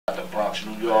Bronx,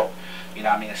 New York. You know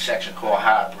what I mean, a section called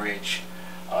High Bridge.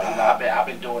 You know, I've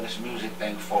been doing this music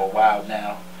thing for a while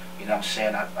now. You know what I'm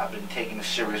saying? I've been taking it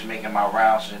serious, making my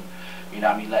rounds, and you know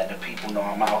what I mean, letting the people know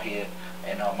I'm out here,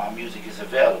 and my music is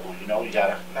available. You know, you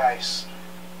gotta. Nice.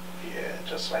 Yeah,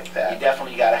 just like that. You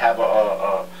definitely gotta have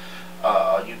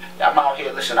I'm out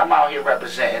here. Listen, I'm out here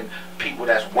representing people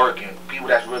that's working, people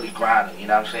that's really grinding. You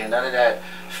know what I'm saying? None of that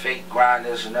fake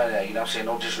grinders and none of that. You know what I'm saying?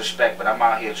 No disrespect, but I'm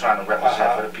out here trying to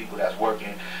represent for the people that's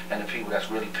working and the people that's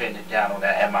really putting it down on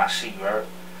that MIC. You heard?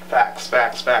 Facts,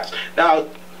 facts, facts. Now,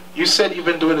 you said you've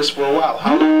been doing this for a while.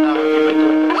 How long now have you been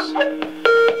doing this?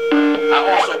 I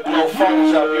also blow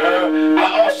phones up, you heard?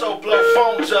 I also blow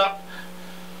phones up.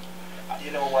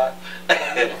 You know what?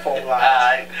 The phone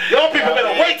lines. Y'all people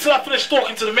better wait till I finish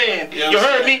talking to the man. You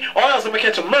heard me? Or else I'm gonna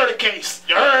catch a murder case.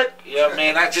 You heard? Yeah,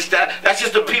 man. That's just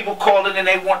the people calling and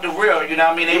they want the real. You know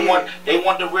what I mean? They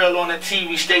want the real on the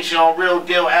TV station on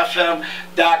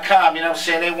RealDealFM.com. You know what I'm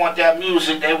saying? They want that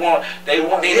music. They know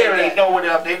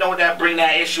what that bring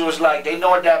that issue is like. They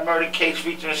know what that murder case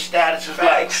featuring status is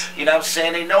like. You know what I'm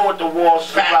saying? They know what the walls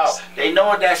is about. They know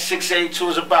what that 682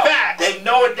 is about. They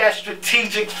know what that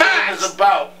strategic film is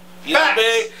about. You know what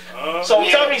I mean? So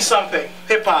tell me something.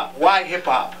 Hip hop. Why hip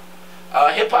hop?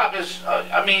 Hip hop is,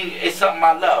 I mean, it's something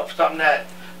I love. Something that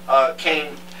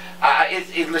came.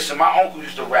 Listen, my uncle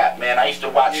used to rap, man. I used to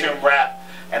watch him rap,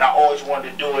 and I always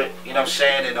wanted to do it. You know what I'm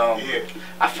saying? And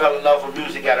I fell in love with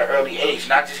music at an early age,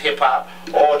 not just hip hop,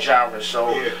 all genres.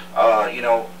 So, you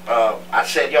know, I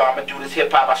said, yo, I'm gonna do this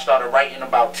hip hop. I started writing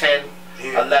about 10,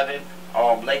 11.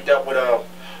 Linked up with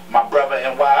my brother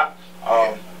NY.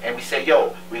 And we said,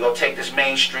 yo, we gonna take this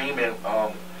mainstream, and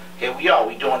here we are.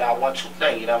 We doing our 1-2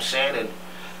 thing, you know what I'm saying? And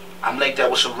I'm linked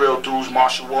up with some real dudes,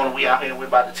 Marshall Warner. We out here and we're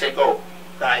about to take over.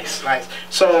 Nice, nice.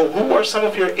 So who were some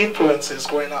of your influences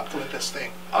growing up with this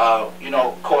thing? You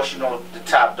know, of course, you know, the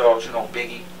top dogs, you know,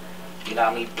 Biggie, you know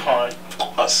what I mean, Pun,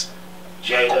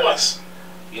 Jada,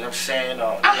 you know what I'm saying?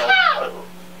 A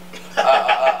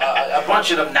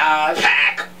bunch of them, Nas,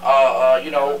 Pac,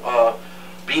 you know,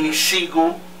 Beanie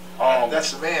Siegel.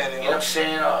 That's the man, you know what I'm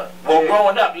saying? Well,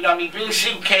 growing up, you know what I mean? Beanie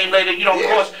Siegel came later, you know, of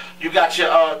course, you got your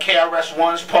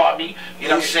KRS-One's, pardon me, you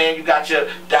know what I'm saying? You got your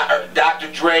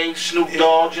Dr. Dre, Snoop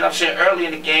Dogg, you know what I'm saying? Early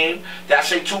in the game, did I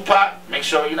say Tupac? Make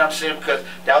sure, you know what I'm saying? Because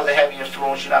that was a heavy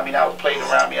influence, you know what I mean? That was played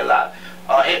around me a lot.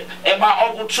 And my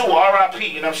uncle too, R.I.P.,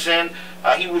 you know what I'm saying?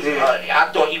 He was,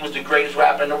 I thought he was the greatest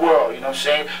rapper in the world, you know what I'm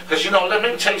saying? Because, you know, let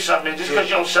me tell you something, man. Just because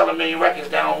you don't sell 1 million records,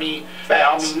 that don't mean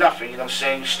nothing, you know what I'm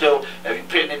saying? You still, if you're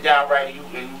putting it down right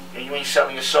and you ain't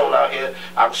selling your soul out here,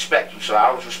 I respect you. So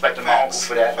I was respecting my uncle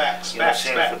for that, you know what I'm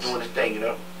saying, for doing his thing, you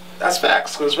know? That's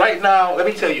facts, because right now, let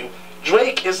me tell you,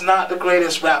 Drake is not the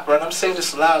greatest rapper, and I'm saying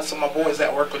this aloud to my boys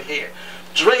that work with here.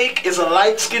 Drake is a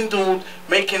light-skinned dude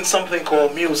making something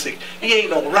called music. He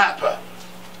ain't no rapper.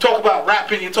 Talk about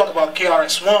rapping, you talk about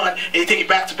KRS-One, and you take it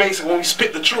back to basic when we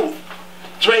spit the truth.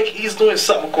 Drake, he's doing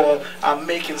something called I'm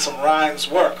making some rhymes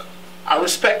work. I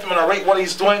respect him and I rate what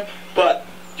he's doing, but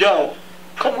yo,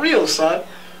 come real, son.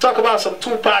 Talk about some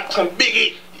Tupac, some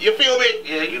Biggie. You feel me?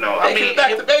 Yeah, you know, I mean,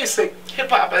 back to basic. Hip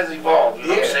hop has evolved. You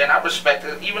know what I'm saying? I respect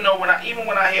it, even when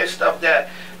I hear stuff that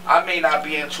I may not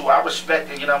be into, I respect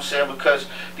it, you know what I'm saying, because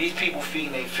these people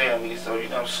feeding their families, so you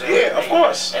know what I'm saying? Yeah, of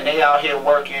course. And they out here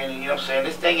working, and you know what I'm saying?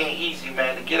 This thing ain't easy,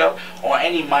 man. To get up on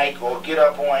any mic or get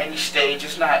up on any stage,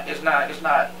 it's not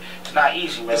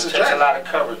easy, man. It takes a lot of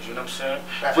courage, you know what I'm saying?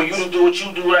 For you to do what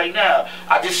you do right now,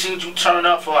 I just seen you turn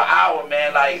up for an hour,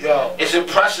 man. Like, it's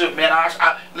impressive, man.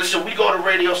 Listen, we go to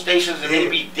radio stations and they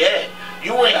be dead.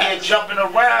 You ain't here jumping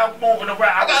around, moving around.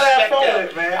 I respect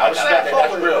that, man. I respect that.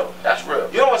 That's real. That's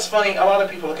real. You know what's funny? A lot of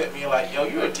people look at me like, yo,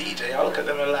 you're a DJ. I look at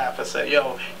them and laugh and say,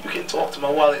 yo, you can talk to my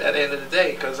wallet at the end of the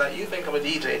day because you think I'm a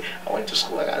DJ. I went to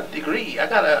school. I got a degree. I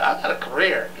got a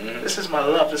career. This is my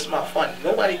love. This is my fun.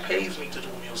 Nobody pays me to do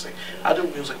music. I do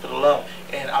music for the love.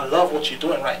 And I love what you're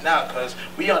doing right now because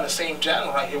we on the same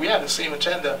channel right here. We have the same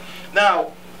agenda.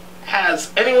 Now,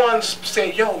 has anyone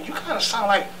said, yo, you kind of sound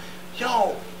like,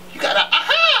 yo, you got a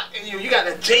and you got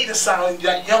a Jada sound,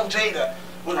 that young Jada,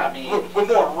 with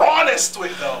more rawness to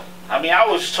it though. I mean, I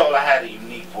was told I had a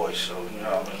unique voice, so you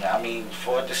know what I mean. I mean,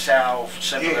 for it to sound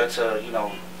similar to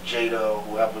Jada or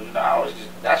whoever, you know,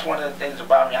 that's one of the things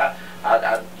about me.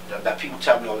 That people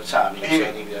tell me all the time. You know what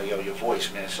I'm saying? Yo, your voice,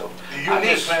 man. So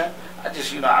unique, man. I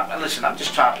just, you know, listen, I'm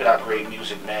just trying to put out great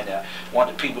music, man. I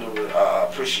want the people to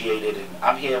appreciate it, and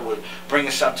I'm here with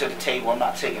bringing something to the table. I'm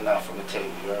not taking nothing from the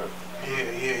table, you heard?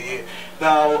 Yeah.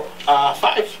 Now,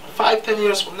 5-10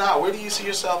 years from now, where do you see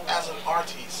yourself as an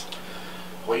artist?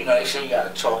 Well, they say you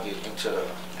got to talk it into the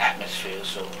atmosphere,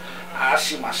 so I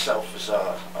see myself as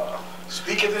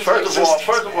Speak it into First of all,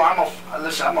 man.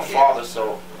 I'm a father,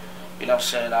 so you know what I'm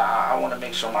saying. I want to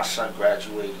make sure my son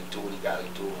graduates and do what he got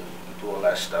to do and do all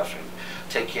that stuff and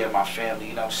take care of my family.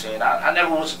 You know what I'm saying. I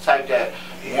never was the type that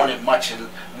wanted much and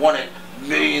wanted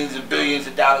millions and billions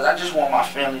of dollars. I just want my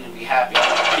family to be happy. I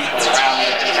want the people around me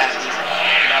to be happy.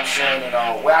 You know what I'm saying.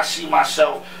 And where I see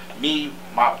myself, me,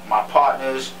 my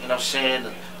partners, you know what I'm saying.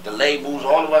 The labels,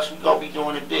 all of us, we gonna be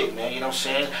doing it big, man. You know what I'm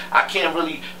saying? I can't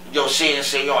really, say, in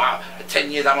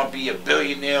 10 years I'm gonna be a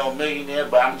billionaire or millionaire,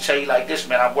 but I'm gonna tell you like this,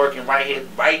 man. I'm working right here,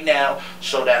 right now,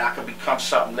 so that I can become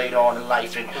something later on in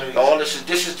life. And all this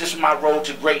is my road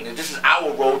to greatness. This is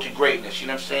our road to greatness. You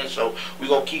know what I'm saying? So we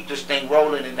gonna keep this thing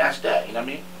rolling, and that's that. You know what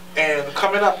I mean? And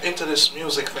coming up into this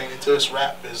music thing, into this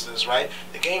rap business, right?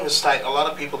 The game is tight. A lot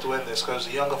of people doing this because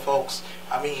the younger folks,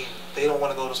 I mean, they don't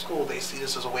want to go to school. They see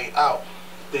this as a way out.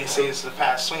 They say it's the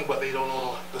fast swing, but they don't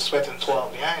know the sweat and toil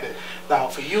behind it. Now,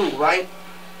 for you, right,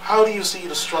 how do you see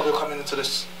the struggle coming into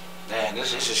this? Man,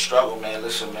 this is a struggle, man.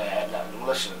 Listen, man.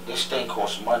 Listen, this thing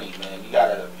costs money, man. You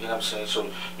gotta, you know what I'm saying? So,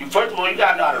 first of all, you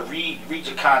gotta know how to read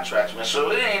your contracts, man.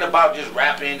 So, it ain't about just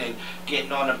rapping and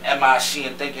getting on them MIC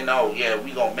and thinking, oh, yeah,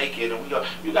 we gonna make it. And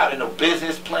you gotta know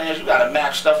business plans. You gotta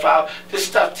map stuff out. This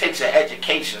stuff takes an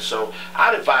education. So,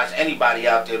 I'd advise anybody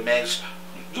out there, man,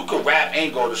 you can rap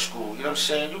and go to school, you know what I'm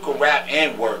saying? You can rap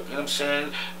and work, you know what I'm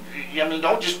saying? You know what I mean?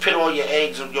 Don't just put all your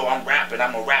eggs on, I'm rapping,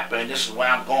 I'm a rapper, and this is where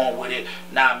I'm going with it.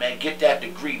 Nah, man, get that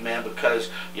degree, man, because,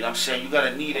 you know what I'm saying, you're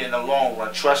going to need it in the long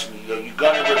run. Trust me, you're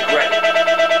going to regret it.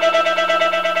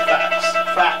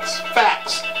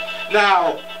 Facts.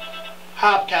 Now,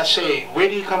 Hop Cashay, where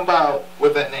do you come about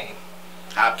with that name?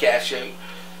 Hop Cashay.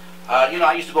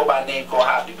 I used to go by a name called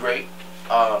Hop the Great.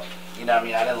 You know what I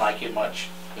mean? I didn't like it much.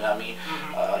 You know what I mean?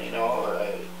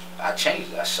 I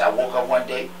changed it. I woke up one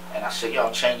day and I said, yo,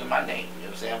 I'm changing my name. You know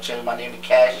what I'm saying? I'm changing my name to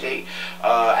Cashay.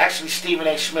 Actually, Stephen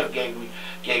A. Smith gave me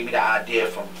the idea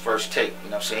from first take.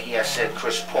 You know what I'm saying? He had said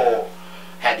Chris Paul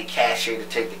had the Cashay to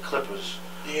take the Clippers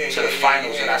to the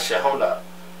finals. And I said, hold up.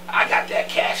 I got that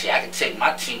Cashay. I can take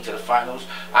my team to the finals.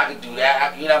 I can do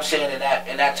that. You know what I'm saying? In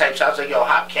that type. So I was like, yo,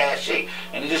 Hop Cashay.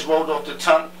 And it just rolled off the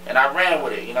tongue, and I ran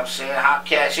with it. You know what I'm saying? Hop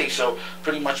Cashay. So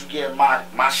pretty much you get my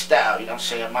style. You know what I'm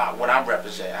saying? What I'm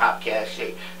representing. Hop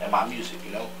Cashay and my music.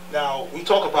 You know. Now we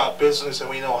talk about business, and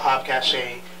we know Hop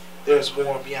Cashay. There's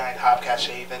more behind Hop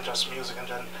Cashay than just music and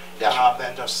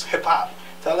than just hip hop.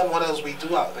 Tell them what else we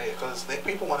do out there, because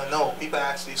people want to know. People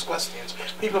ask these questions.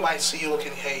 People might see you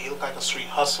looking, hey, you look like a street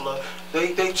hustler.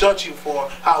 They judge you for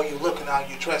how you look and how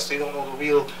you dress. They don't know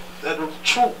the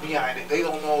truth behind it. They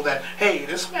don't know that, hey,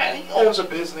 this man, he owns a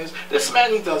business. This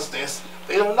man, he does this.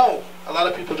 They don't know. A lot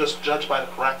of people just judge by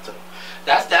the character.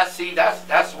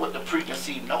 That's what the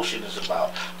preconceived notion is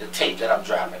about. The tape that I'm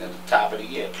dropping at the top of the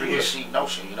year, preconceived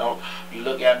notion. You know, you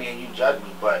look at me and you judge me,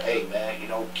 but hey, man,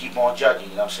 keep on judging.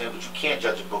 You know what I'm saying? But you can't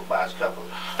judge a book by its cover. You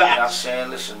know what I'm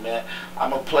saying? Listen, man,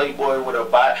 I'm a Playboy with a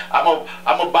Bible.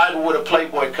 I'm a Bible with a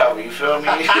Playboy cover. You feel me?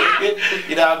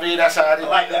 You know what I mean? That's how I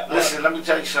like that. Listen, let me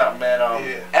tell you something, man.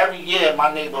 Every year in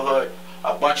my neighborhood,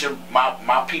 a bunch of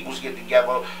my peoples get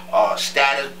together,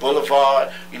 Status,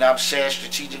 Boulevard, you know what I'm saying,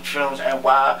 Strategicfilmz,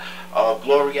 NY,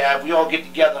 Glory Ave. We all get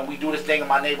together and we do this thing in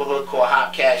my neighborhood called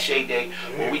Hop Cashay Day,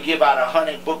 where we give out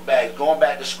 100 book bags going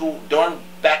back to school, during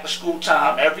back to school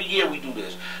time. Every year we do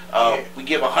this. We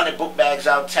give 100 book bags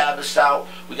out, tablets out.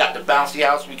 We got the bouncy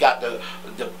house. We got the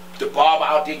barber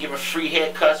out there giving free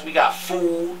haircuts. We got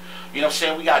food. You know what I'm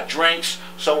saying? We got drinks.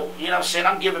 So, you know what I'm saying?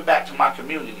 I'm giving back to my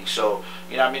community. So,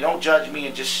 you know what I mean? Don't judge me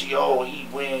and just see, oh, he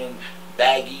win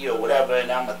baggy or whatever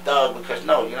and I'm a thug, because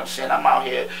no, you know what I'm saying? I'm out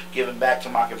here giving back to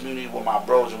my community with my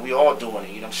bros, and we all doing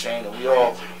it, you know what I'm saying? And we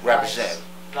all represent.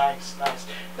 Nice.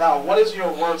 Now, what is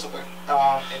your words of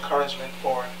encouragement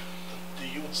for the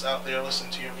youths out there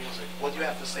listening to your music? What do you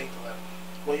have to say to them?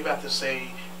 What do you have to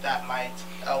say that might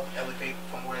help elevate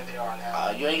from where they are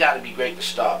now? You ain't got to be great to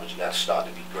start, but you got to start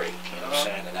to be great. You know what I'm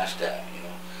saying? And that's that, you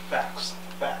know. Facts.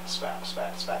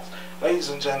 Ladies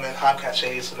and gentlemen, Hop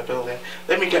Cashay is in the building.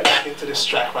 Let me get back into this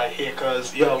track right here,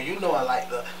 because, yo, you know I like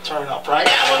the turn up, right?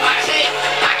 That was my shit.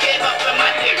 I came up with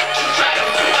my nigga. You try to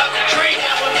move up the tree.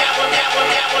 That was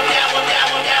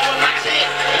my shit.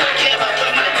 I came up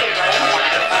with my nigga. You try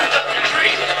to move up the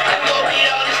tree. I go beat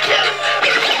all these killers.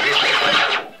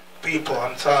 People,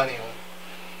 I'm telling you,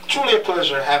 truly a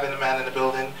pleasure having the man in the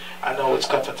building. I know it's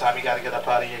comfort time. You got to get up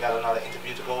out of here. You got another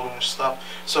interview to go to and stuff.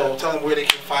 So tell them where they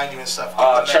can find you and stuff.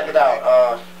 Check it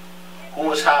out.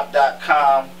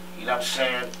 whoishop.com. You know what I'm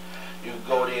saying? You can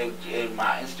go there in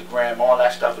my Instagram. All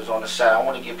that stuff is on the site. I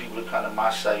want to get people to come to my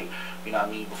site you know what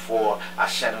I mean, before I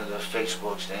send them the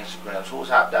Facebooks, the Instagrams,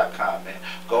 who'shop.com, man.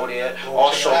 Go there.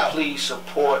 Also, please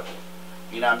support,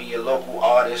 you know what I mean, your local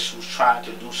artist who's trying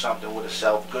to do something with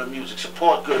herself. Good music.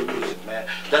 Support good music, man.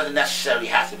 Doesn't necessarily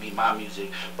have to be my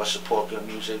music, but support good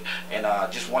music. And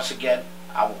just once again,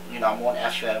 I'm on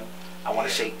FM. I want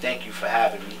to say thank you for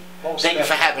having me. Thank you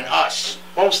for having us.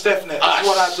 Most definitely. That's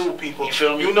what I do, people. You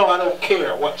feel me? You know I don't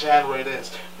care what genre it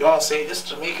is. Y'all say, this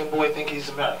Jamaican boy think he's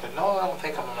American. No, I don't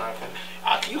think I'm American.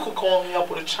 You could call me up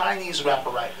with a Chinese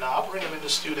rapper right now. I'll bring him in the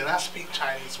studio and I speak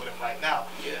Chinese with him right now.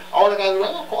 Yeah. All I gotta do,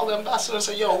 I'm gonna call the ambassador and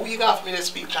say, yo, who you got for me that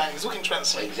speak Chinese? Who can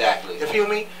translate? Exactly. You feel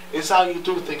me? It's how you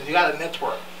do things. You got a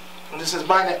network. And this is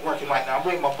my networking right now. I'm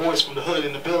bringing my boys from the hood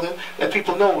in the building. Let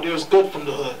people know there's good from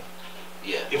the hood.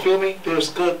 Yeah. You feel me? There's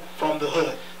good from the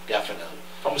hood. Definitely.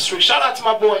 From the street. Shout out to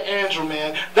my boy Andrew,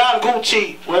 man. Don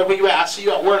Gucci, wherever you at. I see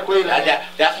you at work later.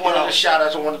 That's one of the shout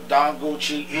outs. I want to Don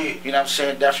Gucci. Yeah. You know what I'm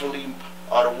saying? Definitely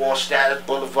the Wall Status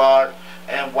Boulevard,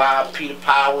 NY, Peter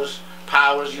Powers, you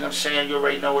know what I'm saying? You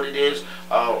already know what it is.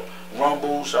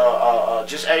 Rumbles,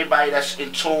 just everybody that's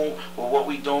in tune with what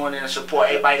we doing and support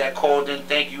everybody that called in.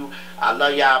 Thank you. I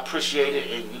love y'all, I appreciate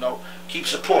it, and you know, keep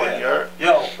supporting, you heard?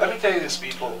 Yo, let me tell you this,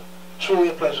 people. Truly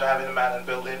a pleasure having the man in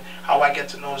the building. How I get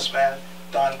to know this man,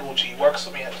 Don Gucci, works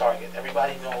for me at Target.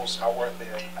 Everybody knows I work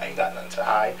there. I ain't got nothing to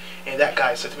hide. And that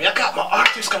guy said to me, I got my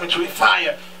artist coming through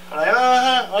fire. I'm like,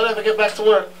 I'll never get back to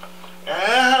work.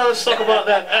 Let's talk about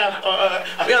that.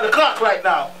 We on the clock right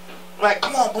now. I'm like,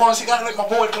 come on, boys, you gotta let my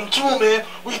boy come through, man.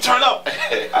 We turn up.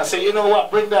 I said, you know what?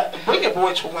 Bring your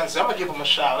boy to Wednesday. I'm gonna give him a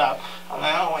shout out. I'm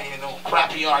like, I don't want you no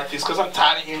crappy artists, because I'm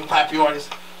tired of hearing crappy artists.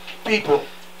 People,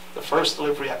 the first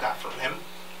delivery I got from him,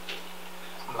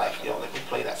 I'm like, yo, let me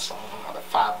play that song another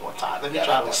 5 more times. Let me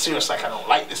try to be serious like I don't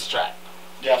like this track.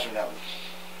 Definitely.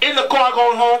 In the car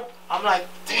going home, I'm like,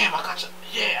 damn, I got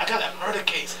that murder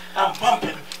case. I'm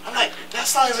bumping. I'm like, that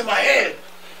song is in my head.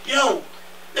 Yo,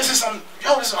 this is some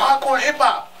hardcore hip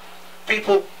hop.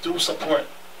 People do support.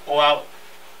 Go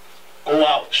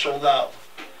out, show love.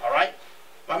 All right,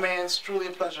 my man, it's truly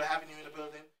a pleasure having you in the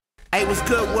building. Hey, what's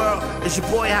good, world? It's your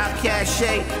boy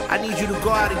Cashay. I need you to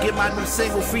go out and get my new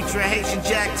single featuring Haitian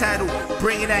Jack titled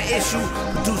Bringing That Issue,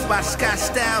 produced by Scott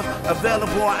Styles,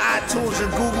 available on iTunes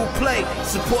and Google Play.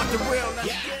 Support the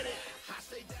real.